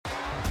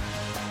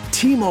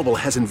T-Mobile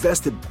has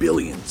invested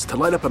billions to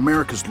light up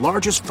America's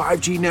largest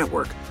 5G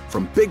network,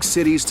 from big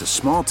cities to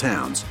small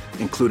towns,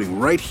 including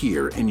right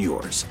here in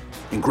yours.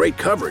 And great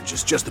coverage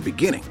is just the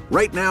beginning.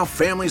 Right now,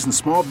 families and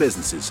small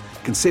businesses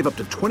can save up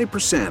to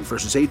 20%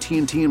 versus AT&T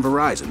and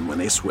Verizon when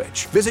they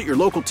switch. Visit your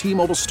local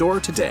T-Mobile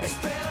store today.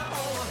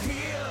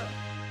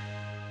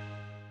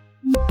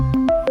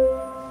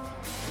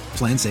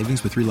 Plan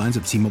savings with 3 lines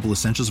of T-Mobile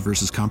Essentials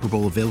versus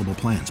comparable available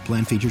plans.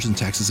 Plan features and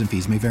taxes and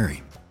fees may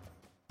vary.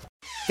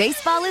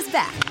 Baseball is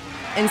back,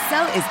 and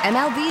so is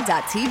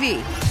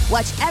MLB.tv.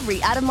 Watch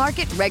every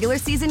out-of-market regular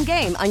season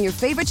game on your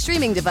favorite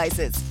streaming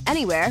devices,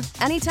 anywhere,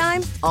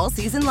 anytime, all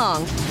season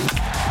long.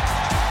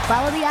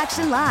 Follow the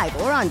action live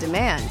or on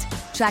demand.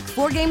 Track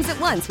 4 games at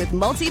once with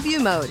multi-view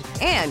mode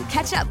and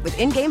catch up with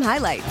in-game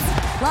highlights.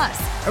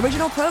 Plus,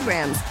 original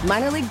programs,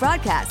 minor league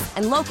broadcasts,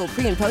 and local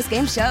pre- and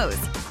post-game shows.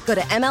 Go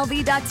to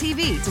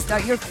MLB.tv to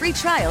start your free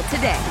trial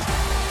today.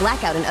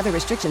 Blackout and other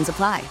restrictions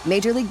apply.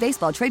 Major League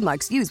Baseball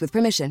trademarks used with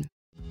permission.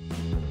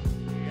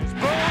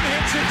 Boone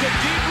hits it to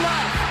deep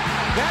left.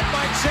 That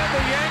might send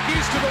the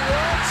Yankees to the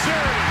World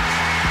Series.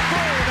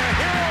 Boone, a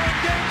hero in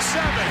Game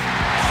 7.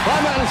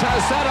 Clemens has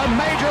set a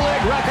Major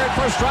League record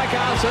for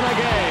strikeouts in a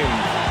game.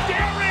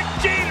 Derek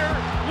Jeter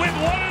with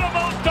one of the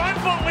most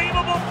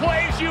unbelievable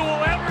plays you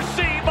will ever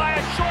see by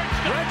a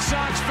shortstop. Red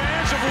Sox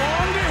fans have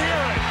longed to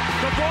hear it.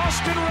 The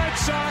Boston Red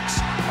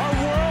Sox are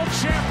world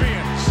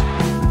champions.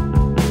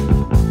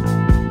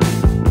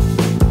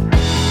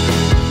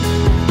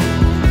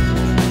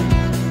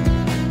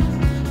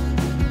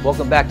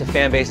 Welcome back to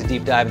Fanbase, a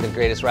deep dive into the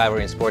greatest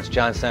rivalry in sports.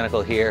 John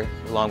Senecal here,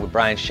 along with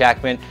Brian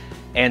Shackman.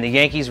 And the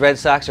Yankees-Red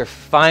Sox are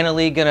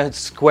finally going to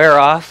square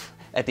off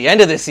at the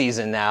end of the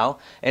season now,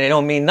 and it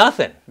don't mean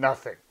nothing.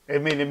 Nothing. I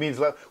mean, it means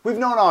we've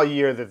known all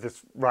year that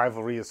this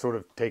rivalry has sort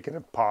of taken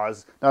a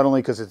pause, not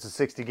only because it's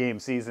a 60-game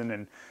season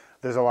and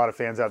there's a lot of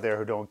fans out there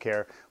who don't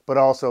care, but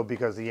also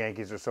because the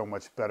Yankees are so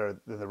much better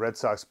than the Red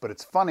Sox. But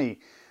it's funny,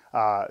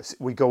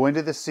 we go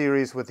into this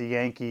series with the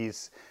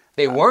Yankees.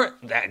 They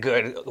weren't that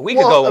good a week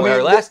ago. I mean,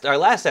 our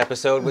last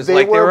episode was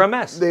they were a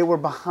mess. They were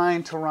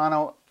behind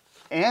Toronto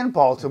and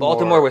Baltimore.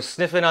 Baltimore was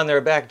sniffing on their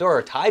back door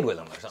or tied with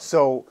them or something.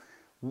 So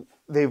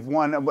they've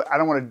won. I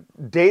don't want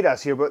to date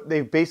us here, but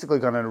they've basically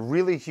gone on a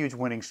really huge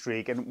winning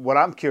streak. And what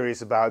I'm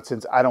curious about,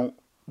 since I don't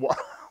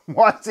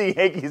watch the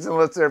Yankees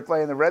unless they're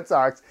playing the Red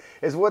Sox,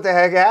 is what the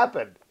heck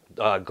happened.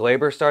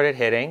 Gleyber started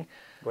hitting.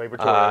 Gleyber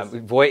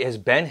Torres. Voit has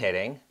been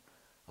hitting.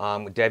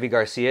 Debbie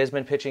Garcia has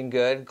been pitching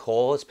good.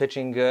 Cole is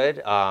pitching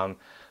good.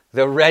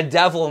 The Red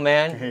Devil,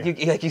 man,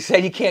 like you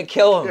said, you can't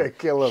kill him. Yeah,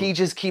 kill him. He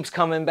just keeps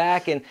coming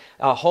back. And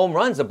home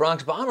runs, the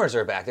Bronx Bombers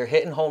are back. They're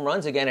hitting home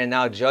runs again. And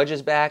now Judge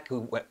is back,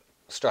 who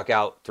struck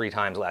out 3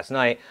 times last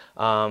night.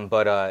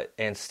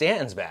 And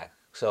Stanton's back.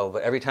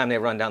 But every time they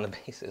run down the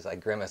bases, I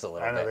grimace a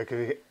little bit. I know, they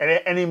could be,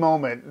 at any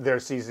moment, their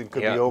season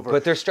could be over.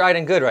 But they're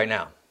striding good right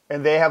now.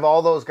 And they have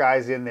all those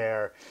guys in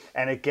there,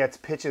 and it gets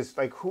pitches.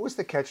 Like, who was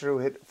the catcher who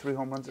hit 3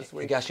 home runs this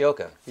week?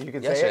 Higashioka. You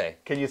can yesterday. say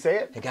it? Can you say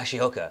it?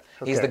 Higashioka. Okay.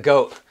 He's the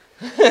GOAT.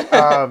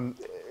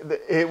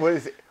 It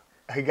was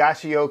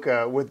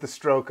Higashioka with the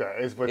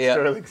stroker, is what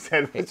Sterling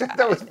said.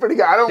 That was pretty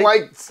good. I don't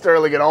like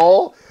Sterling at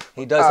all.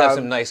 He does have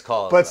some nice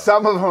calls. But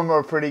some of them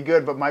are pretty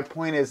good. But my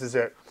point is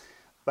that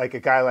like a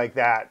guy like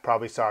that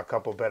probably saw a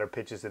couple better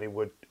pitches than he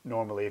would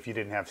normally if you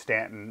didn't have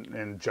Stanton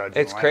and Judge.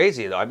 It's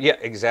crazy, though. Yeah,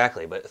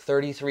 exactly. But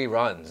 33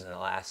 runs in the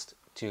last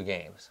 2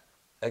 games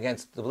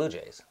against the Blue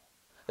Jays.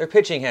 Their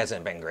pitching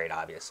hasn't been great,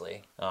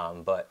 obviously,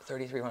 but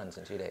 33 runs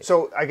in 2 days.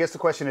 So I guess the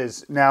question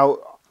is, now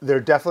they're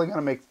definitely going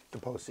to make the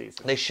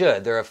postseason. They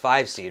should. They're a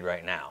 5 seed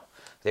right now.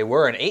 They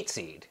were an 8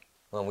 seed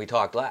when we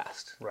talked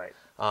last. Right.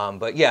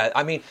 But yeah,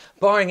 I mean,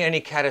 barring any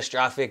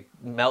catastrophic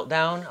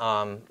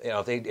meltdown,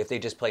 if they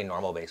just play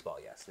normal baseball,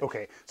 yes.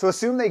 Okay, so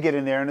assume they get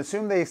in there and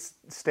assume they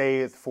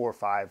stay at 4 or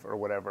 5 or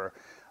whatever.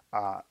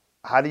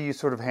 How do you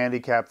sort of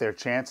handicap their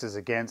chances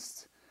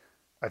against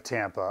a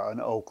Tampa, an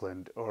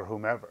Oakland, or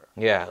whomever?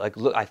 Yeah,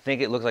 look, I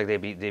think it looks like they'd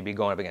be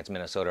going up against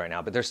Minnesota right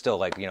now, but they're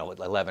still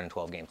 11 and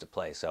 12 games to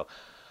play. So,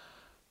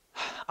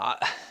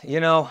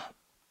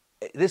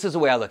 this is the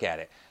way I look at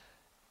it.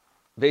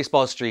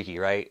 Baseball's streaky,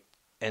 right?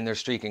 And they're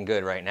streaking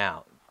good right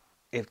now.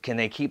 Can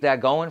they keep that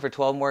going for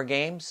 12 more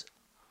games?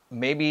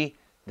 Maybe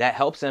that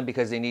helps them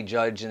because they need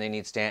Judge and they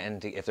need Stanton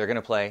if they're going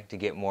to play to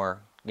get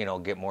more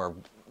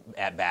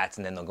at bats,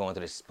 and then they'll go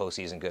into this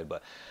postseason good.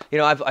 But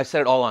I've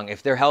said it all along.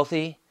 If they're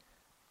healthy,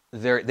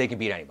 they can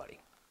beat anybody.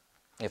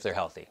 If they're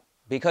healthy,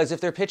 because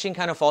if their pitching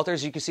kind of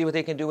falters, you can see what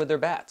they can do with their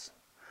bats.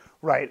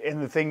 Right,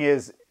 and the thing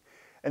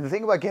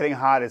about getting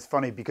hot is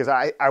funny because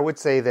I would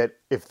say that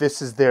if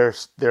this is their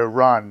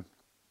run,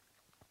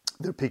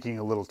 they're peaking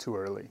a little too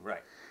early.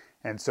 Right.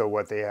 And so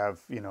what they have,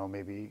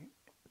 maybe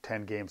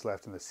 10 games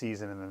left in the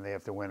season, and then they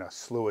have to win a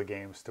slew of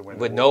games to win.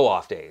 With no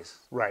off days.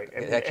 Right.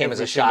 That came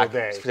as a shock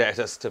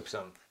to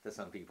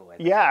some people.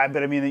 Yeah,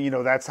 but I mean,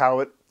 that's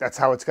how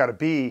it's got to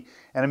be.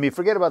 And I mean,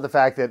 forget about the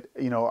fact that,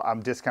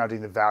 I'm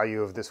discounting the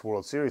value of this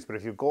World Series, but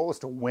if your goal is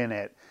to win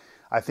it,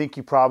 I think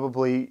you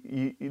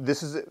probably,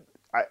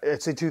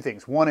 I'd say two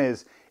things. One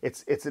is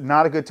it's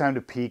not a good time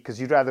to peak because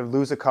you'd rather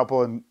lose a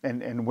couple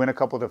and win a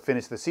couple to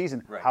finish the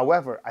season. Right.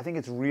 However, I think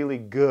it's really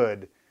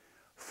good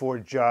for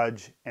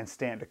Judge and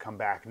Stanton to come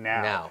back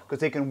now because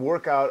they can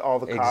work out all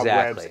the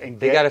cobwebs and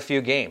they got a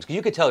few games.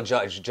 You could tell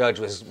Judge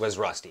was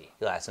rusty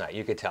last night.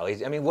 You could tell.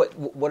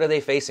 What are they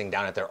facing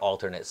down at their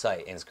alternate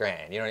site in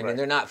Scranton? You know what I mean?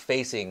 They're not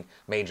facing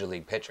major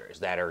league pitchers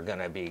that are going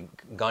to be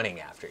gunning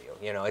after you.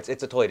 You know, it's a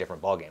totally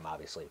different ballgame,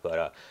 obviously.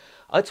 But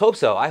let's hope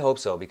so. I hope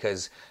so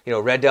because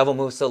Red Devil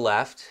moves to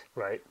left.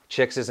 Right.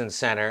 Chicks is in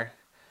center,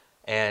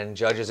 and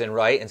Judge is in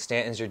right, and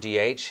Stanton's your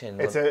DH.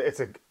 And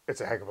it's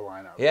a heck of a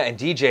lineup. Yeah, and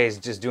DJ's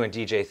just doing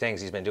DJ things.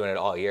 He's been doing it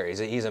all year.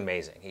 He's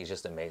amazing. He's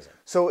just amazing.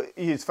 So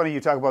it's funny you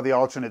talk about the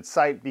alternate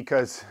site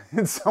because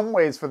in some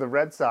ways for the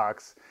Red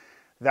Sox,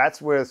 that's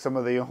where some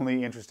of the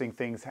only interesting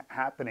things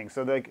happening.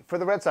 So for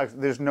the Red Sox,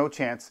 there's no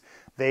chance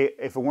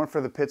if it weren't for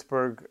the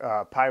Pittsburgh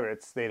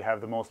Pirates, they'd have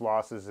the most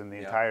losses in the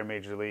entire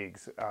major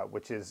leagues,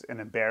 which is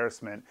an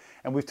embarrassment.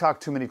 And we've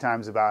talked too many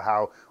times about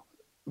how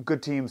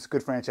good teams,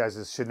 good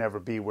franchises should never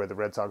be where the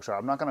Red Sox are.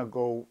 I'm not going to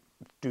go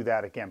do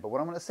that again. But what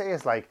I'm going to say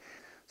is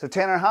so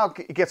Tanner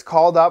Houck gets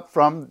called up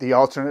from the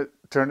alternate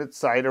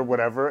site or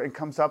whatever and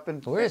comes up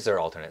and... Where is their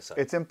alternate site?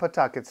 It's in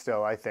Pawtucket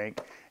still, I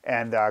think.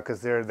 And because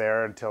they're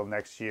there until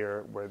next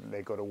year where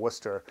they go to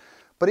Worcester.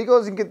 But he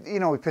goes and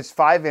he pitched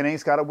 5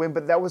 innings, got a win.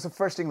 But that was the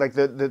first thing.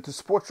 The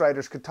sports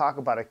writers could talk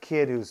about a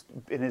kid who's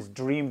in his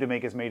dream to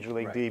make his major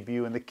league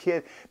debut. And the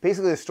kid,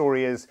 basically the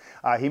story is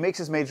he makes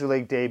his major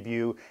league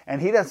debut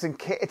and he doesn't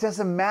care. It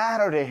doesn't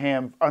matter to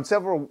him on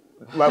several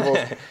levels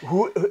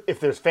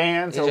if there's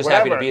fans He's or just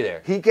whatever. happy to be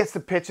there. He gets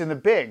to pitch in the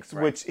bigs,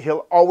 which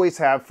he'll always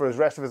have for the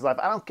rest of his life.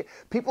 I don't care.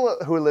 People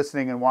who are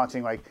listening and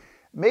watching,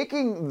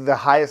 making the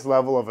highest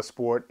level of a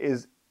sport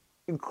is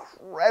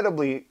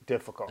incredibly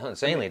difficult.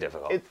 Insanely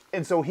difficult.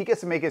 And so he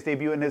gets to make his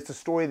debut, and it's a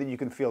story that you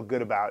can feel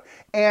good about.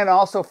 And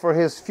also for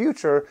his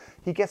future,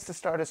 he gets to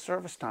start his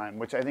service time,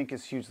 which I think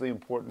is hugely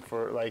important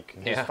for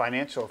his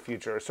financial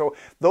future. So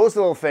those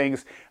little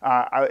things,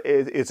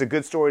 it's a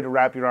good story to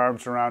wrap your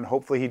arms around.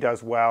 Hopefully he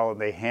does well,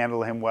 and they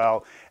handle him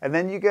well. And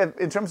then you get,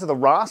 in terms of the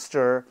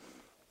roster,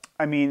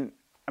 I mean,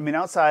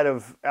 outside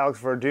of Alex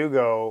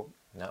Verdugo,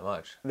 not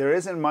much. There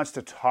isn't much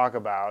to talk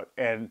about,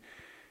 and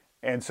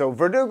so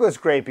Verdugo is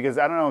great because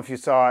I don't know if you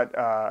saw it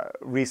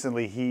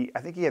recently.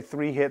 I think he had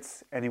 3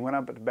 hits and he went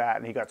up at the bat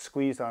and he got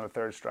squeezed on a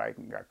third strike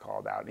and got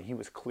called out. And he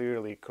was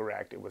clearly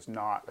correct. It was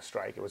not a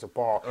strike. It was a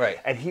ball. Right.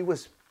 And he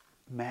was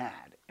mad.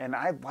 And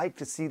I'd like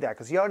to see that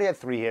because he already had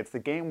 3 hits. The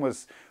game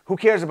was, who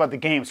cares about the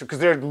game? Because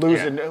they're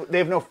losing. Yeah. They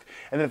have no,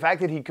 and the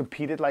fact that he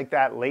competed like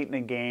that late in the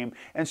game,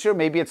 and sure,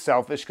 maybe it's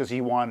selfish because he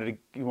wants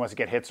to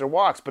get hits or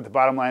walks, but the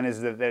bottom line is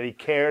that he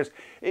cares.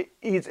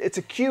 It's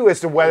a cue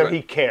as to whether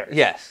he cares.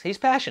 Yes, he's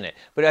passionate.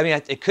 But I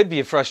mean, it could be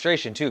a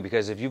frustration too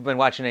because if you've been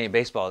watching any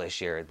baseball this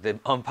year, the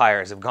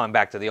umpires have gone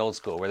back to the old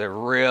school where they're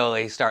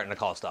really starting to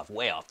call stuff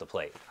way off the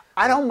plate.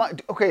 I don't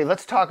mind. Okay,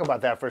 let's talk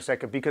about that for a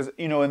second because,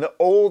 in the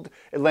old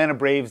Atlanta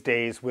Braves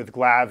days with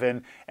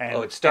Glavine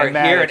and it started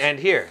here and end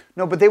here.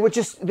 No, but they would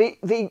just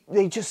they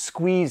just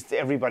squeezed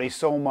everybody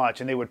so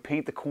much and they would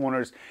paint the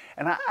corners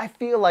and I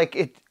feel like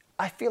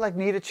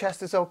near the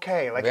chest is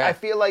okay. I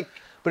feel like.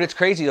 But it's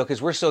crazy though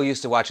because we're so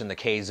used to watching the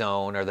K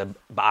zone or the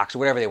box or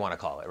whatever they want to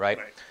call it, right?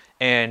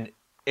 And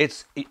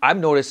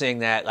I'm noticing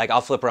that, I'll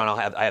flip around,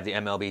 I have the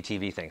MLB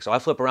TV thing. So I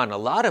flip around, and a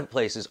lot of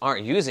places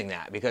aren't using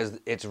that because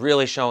it's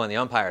really showing the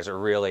umpires are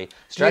really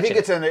stretching. Do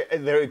you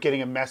think they're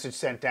getting a message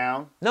sent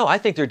down? No, I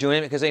think they're doing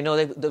it because they know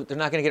they're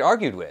not going to get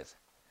argued with.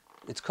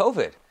 It's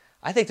COVID.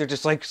 I think they're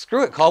just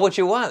screw it, call what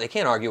you want. They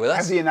can't argue with us.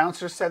 Have the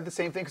announcers said the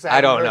same thing? I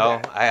don't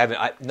know. I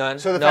haven't. None.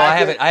 So I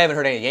haven't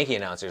heard any Yankee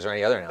announcers or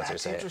any other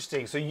announcers say it. That's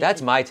interesting. So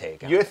that's my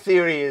take. Your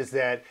theory is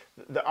that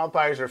the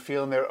umpires are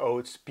feeling their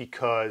oats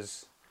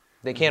because...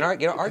 They can't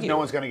argue. No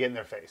one's going to get in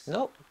their face.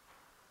 Nope.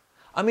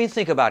 I mean,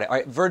 think about it. All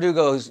right,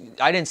 Verdugo's,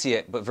 I didn't see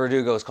it, but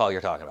Verdugo's call you're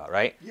talking about,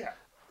 right? Yeah.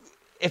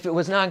 If it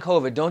was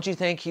non-COVID, don't you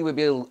think he would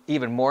be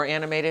even more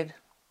animated?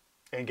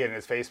 And get in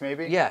his face,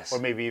 maybe? Yes. Or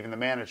maybe even the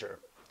manager.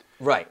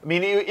 Right. I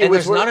mean,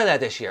 there's none of that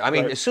this year. I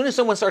mean, as soon as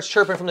someone starts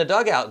chirping from the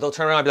dugout, they'll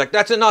turn around and be like,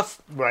 that's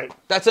enough. Right.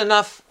 That's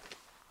enough.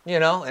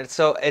 And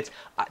so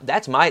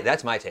that's my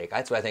take.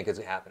 That's what I think is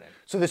happening.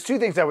 So there's 2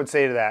 things I would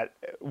say to that.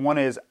 One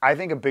is, I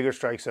think a bigger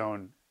strike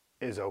zone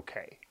is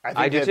okay.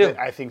 I do too.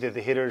 I think that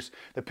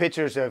the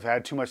pitchers have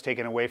had too much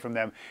taken away from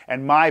them.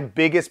 And my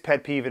biggest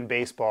pet peeve in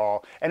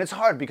baseball, and it's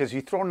hard because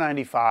you throw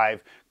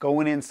 95,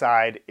 going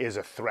inside is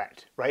a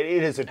threat, right?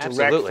 It is a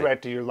direct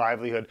threat to your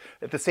livelihood.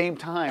 At the same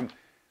time,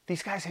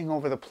 these guys hang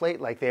over the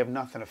plate like they have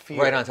nothing to fear.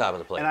 Right on top of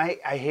the plate. And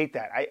I hate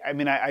that.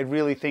 I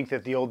really think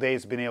that the old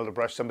days of being able to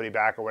brush somebody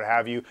back or what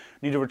have you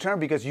need to return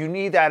because you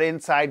need that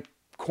inside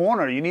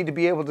corner. You need to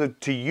be able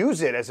to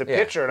use it as a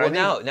pitcher. And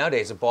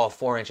nowadays, a ball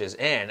 4 inches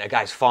in, a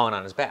guy's falling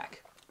on his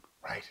back.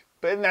 Right.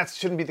 But that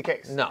shouldn't be the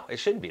case. No, it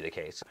shouldn't be the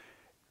case.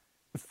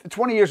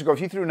 20 years ago, if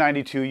you threw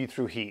 92, you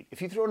threw heat.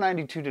 If you throw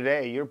 92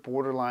 today, you're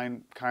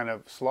borderline kind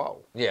of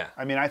slow. Yeah.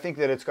 I mean, I think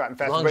that it's gotten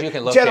faster. long as you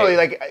can generally,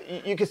 locate.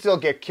 like, you can still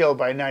get killed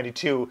by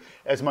 92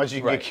 as much as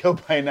you can get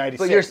killed by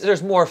 96. But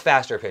there's more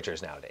faster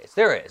pitchers nowadays.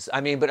 There is.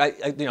 I mean,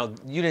 but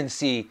you didn't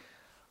see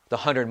the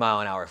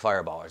 100-mile-an-hour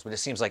fireballers, but it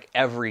seems like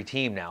every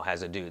team now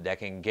has a dude that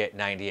can get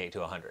 98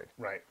 to 100.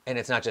 Right. And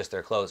it's not just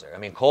their closer. I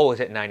mean, Cole was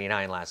hitting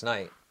 99 last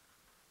night.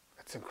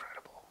 That's incredible.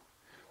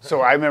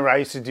 So I remember I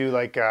used to do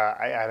I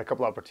had a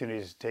couple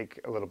opportunities to take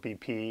a little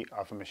BP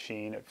off a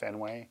machine at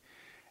Fenway,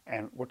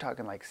 and we're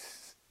talking like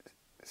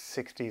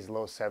 60s,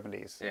 low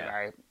 70s. Yeah. And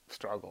I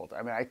struggled.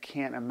 I mean, I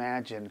can't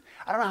imagine.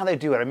 I don't know how they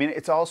do it. I mean,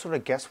 it's all sort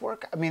of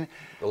guesswork. I mean,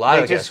 A lot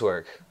of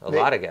guesswork.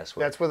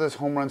 That's where this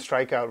home run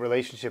strikeout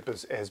relationship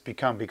has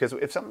become. Because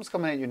if something's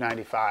coming at you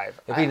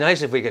 95, it'd be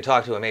nice if we could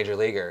talk to a major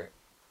leaguer,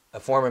 a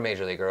former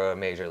major leaguer or a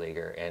major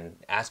leaguer, and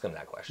ask them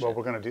that question. Well,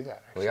 we're going to do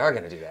that. Actually. We are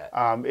going to do that.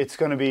 It's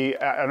going to be,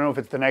 I don't know if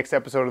it's the next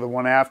episode or the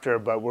one after,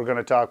 but we're going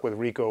to talk with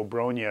Rico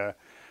Brogna.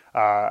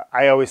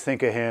 I always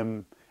think of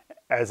him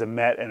as a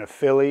Met and a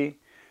Philly,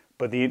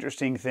 but the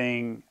interesting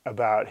thing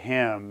about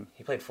him...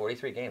 He played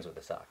 43 games with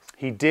the Sox.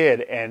 He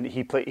did, and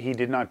he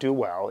did not do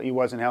well. He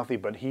wasn't healthy,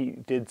 but he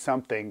did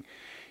something.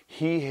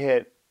 He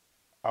hit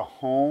a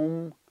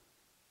home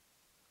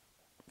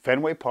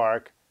Fenway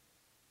Park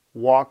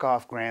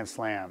walk-off grand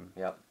slam.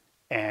 Yep.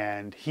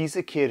 And he's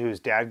a kid whose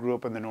dad grew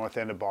up in the north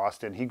end of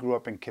Boston. He grew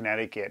up in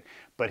Connecticut.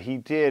 But he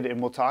did,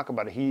 and we'll talk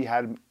about it, he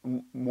had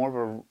more of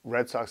a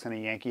Red Sox than a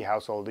Yankee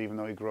household, even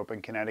though he grew up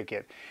in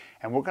Connecticut.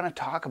 And we're going to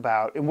talk a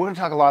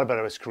lot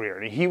about his career.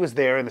 And he was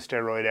there in the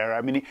steroid era.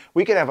 I mean,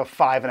 we could have a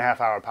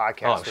 5.5-hour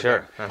podcast. Oh, sure.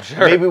 Him. I'm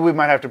sure. Maybe we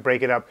might have to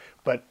break it up.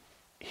 But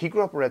he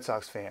grew up a Red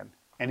Sox fan.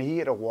 And he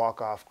hit a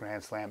walk-off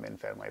grand slam in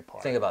Fenway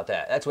Park. Think about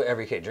that. That's what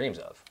every kid dreams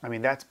of. I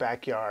mean, that's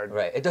backyard.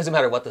 Right. It doesn't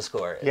matter what the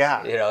score is. Yeah.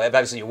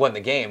 Obviously you won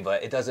the game,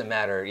 but it doesn't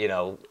matter,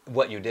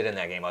 what you did in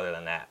that game other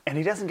than that. And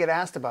he doesn't get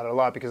asked about it a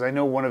lot because I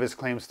know one of his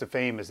claims to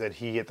fame is that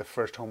he hit the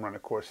first home run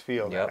at Coors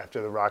Field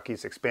after the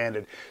Rockies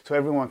expanded. So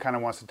everyone kind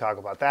of wants to talk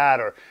about that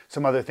or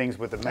some other things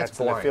with the Mets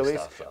and the Phillies.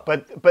 Stuff,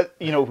 but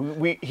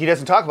he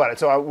doesn't talk about it.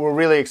 So we're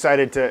really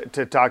excited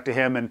to talk to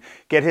him and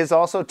get his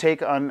also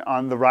take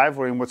on the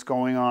rivalry and what's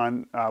going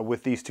on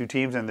with these two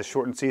teams and the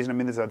shortened season. I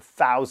mean, there's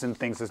 1,000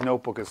 things. This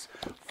notebook is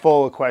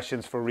full of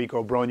questions for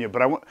Rico Brogna.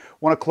 But I want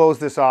to close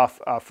this off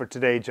for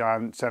today.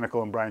 John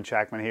Senecal and Brian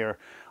Shackman here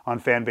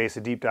on Fanbase,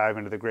 a deep dive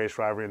into the greatest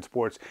rivalry in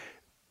sports.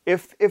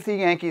 If the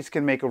Yankees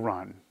can make a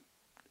run,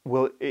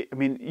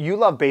 you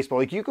love baseball.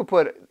 Like you could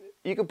put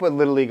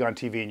Little League on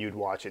TV and you'd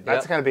watch it.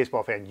 That's the kind of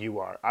baseball fan you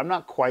are. I'm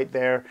not quite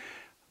there,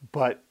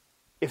 but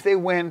if they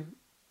win,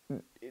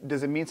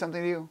 does it mean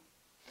something to you?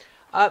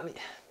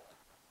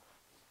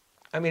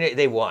 I mean,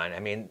 they won. I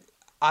mean,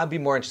 I'd be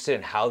more interested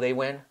in how they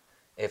win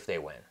if they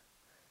win.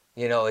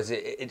 Is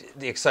it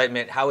the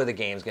excitement? How are the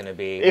games going to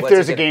be? If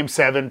there's a Game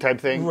 7 type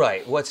thing,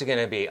 right? What's it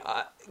going to be?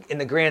 In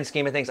the grand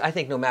scheme of things, I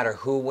think no matter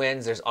who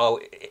wins,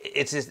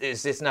 it's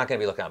just not going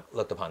to be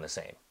looked upon the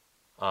same.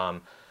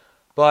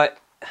 But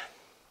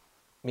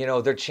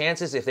their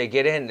chances if they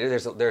get in,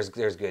 there's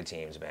good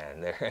teams,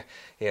 man.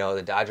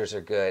 The Dodgers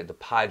are good. The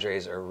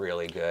Padres are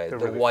really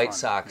good. The White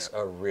Sox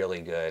are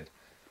really good.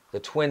 The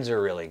Twins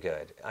are really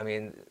good. I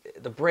mean,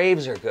 the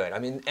Braves are good. I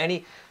mean,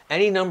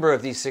 any number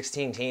of these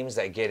 16 teams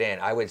that get in,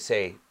 I would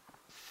say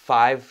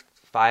 5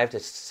 to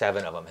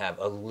 7 of them have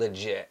a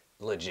legit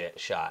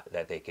shot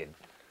that they could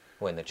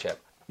win the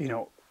chip.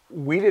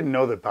 We didn't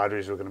know that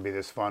Padres were going to be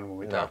this fun when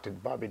we talked to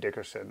Bobby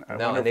Dickerson.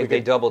 They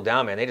doubled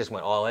down, man. They just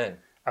went all in.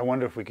 I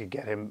wonder if we could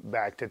get him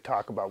back to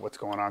talk about what's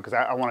going on because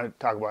I want to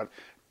talk about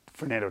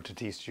Fernando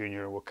Tatis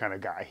Jr., what kind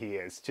of guy he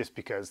is, just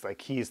because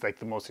he's the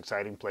most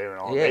exciting player in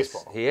all of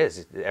baseball. He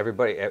is.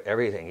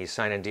 Everything. He's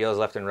signing deals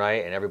left and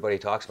right, and everybody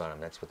talks about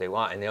him. That's what they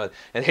want. And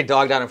they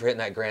dogged on him for hitting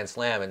that grand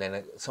slam, and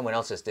then someone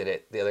else just did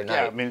it the other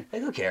night. Yeah, I mean,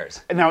 who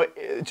cares? Now,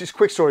 just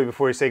quick story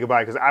before you say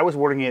goodbye, because I was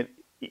working at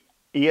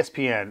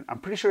ESPN. I'm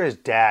pretty sure his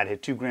dad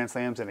hit 2 grand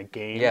slams in a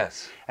game.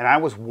 Yes. And I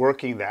was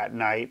working that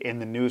night in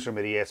the newsroom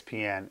at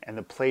ESPN, and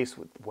the place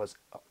was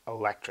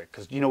electric.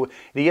 Because, the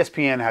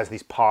ESPN has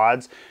these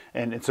pods,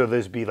 and so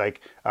there'd be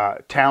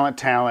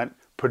talent,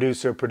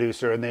 producer,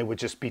 and they would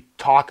just be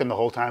talking the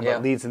whole time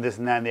about leads and this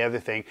and that and the other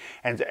thing.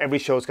 And every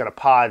show's got a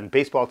pod. And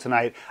Baseball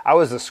Tonight, I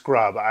was a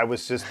scrub. I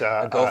was just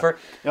a gopher.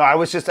 I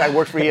worked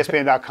for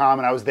ESPN.com,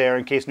 and I was there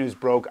in case news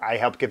broke. I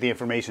helped get the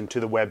information to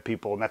the web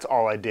people, and that's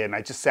all I did. And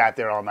I just sat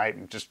there all night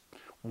and just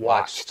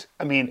watched.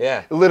 I mean,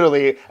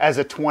 literally, as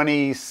a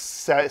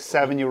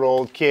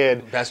 27-year-old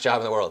kid, best job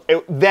in the world.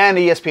 Then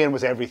ESPN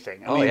was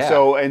everything.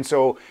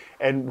 So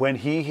And when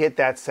he hit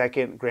that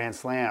second grand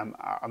slam,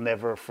 I'll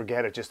never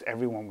forget it. Just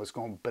everyone was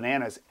going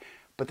bananas.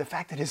 But the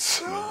fact that his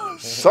son,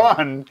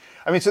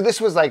 so this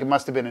was it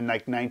must have been in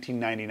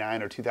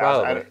 1999 or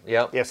 2000. Probably,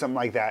 Yeah, something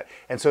like that.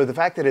 And so the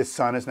fact that his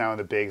son is now in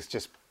the bigs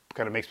just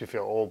kind of makes me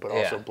feel old, but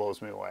also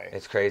blows me away.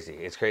 It's crazy.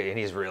 It's crazy, and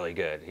he's really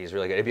good.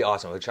 It'd be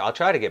awesome. I'll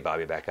try to get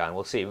Bobby back on.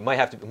 We'll see. We might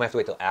have to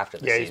wait till after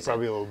the season. Yeah, he's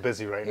probably a little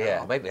busy right now.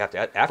 Yeah, might have to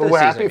after but the season. We're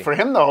happy for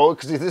him though,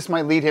 because this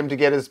might lead him to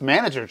get his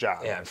manager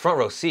job. Yeah, and front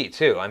row seat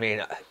too. I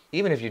mean,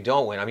 even if you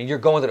don't win, I mean, you're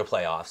going to the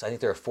playoffs. I think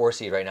they're a 4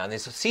 seed right now, and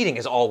this seeding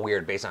is all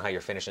weird based on how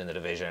you're finishing in the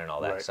division and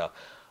all that. Right. So,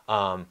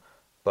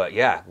 but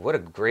yeah, what a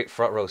great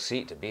front row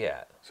seat to be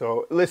at.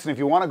 So listen, if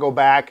you want to go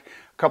back,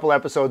 a couple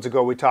episodes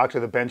ago, we talked to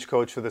the bench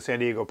coach for the San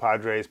Diego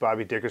Padres,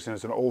 Bobby Dickerson,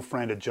 who's an old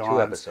friend of John's.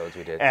 2 episodes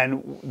we did.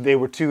 And they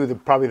were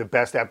probably the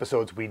best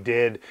episodes we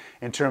did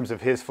in terms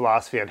of his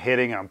philosophy on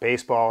hitting, on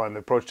baseball, and the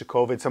approach to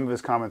COVID. Some of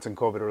his comments on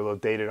COVID are a little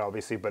dated,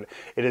 obviously, but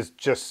it is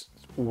just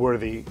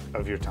worthy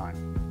of your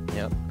time.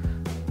 Yep.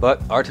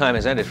 But our time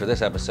has ended for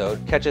this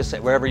episode. Catch us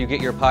wherever you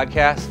get your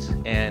podcasts,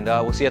 and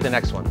we'll see you at the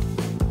next one.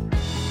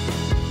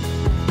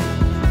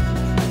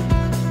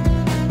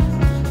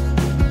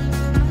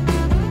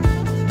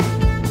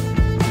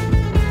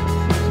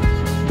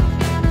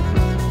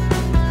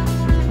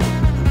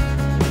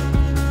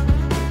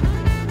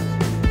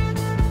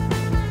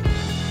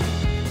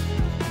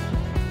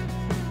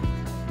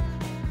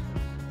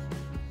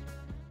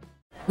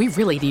 We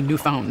really need new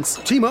phones.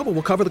 T-Mobile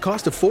will cover the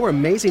cost of 4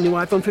 amazing new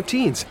iPhone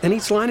 15s, and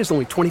each line is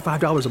only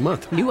 $25 a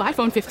month. New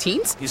iPhone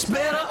 15s? It's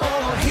better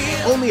over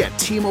here. Only at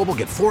T-Mobile,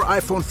 get 4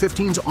 iPhone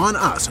 15s on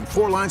us and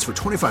 4 lines for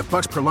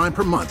 $25 per line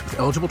per month with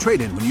eligible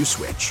trade-in when you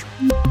switch.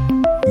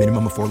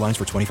 Minimum of 4 lines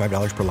for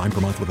 $25 per line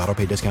per month with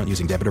autopay discount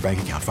using debit or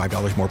bank account.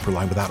 $5 more per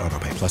line without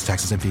autopay, plus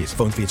taxes and fees.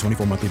 Phone fee at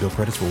 24 monthly bill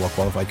credits for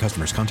well-qualified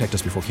customers. Contact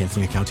us before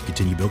canceling account to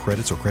continue bill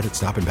credits or credit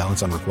stop and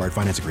balance on required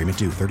finance agreement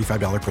due.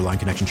 $35 per line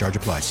connection charge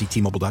applies. See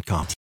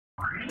T-Mobile.com.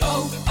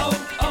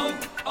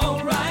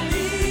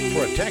 O'Reilly.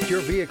 Protect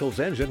your vehicle's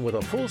engine with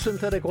a full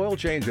synthetic oil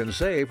change and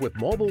save with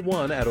Mobil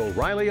 1 at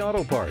O'Reilly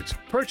Auto Parts.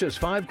 Purchase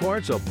 5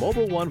 quarts of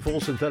Mobil 1 full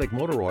synthetic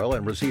motor oil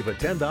and receive a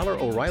 $10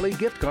 O'Reilly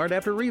gift card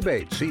after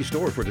rebate. See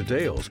store for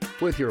details.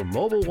 With your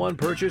Mobil 1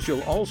 purchase,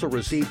 you'll also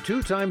receive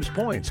 2 times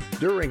points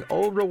during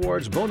Old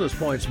Rewards Bonus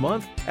Points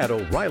Month at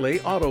O'Reilly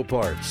Auto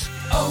Parts.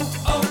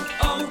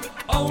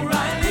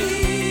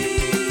 O'Reilly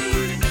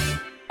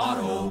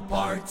Auto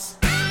Parts.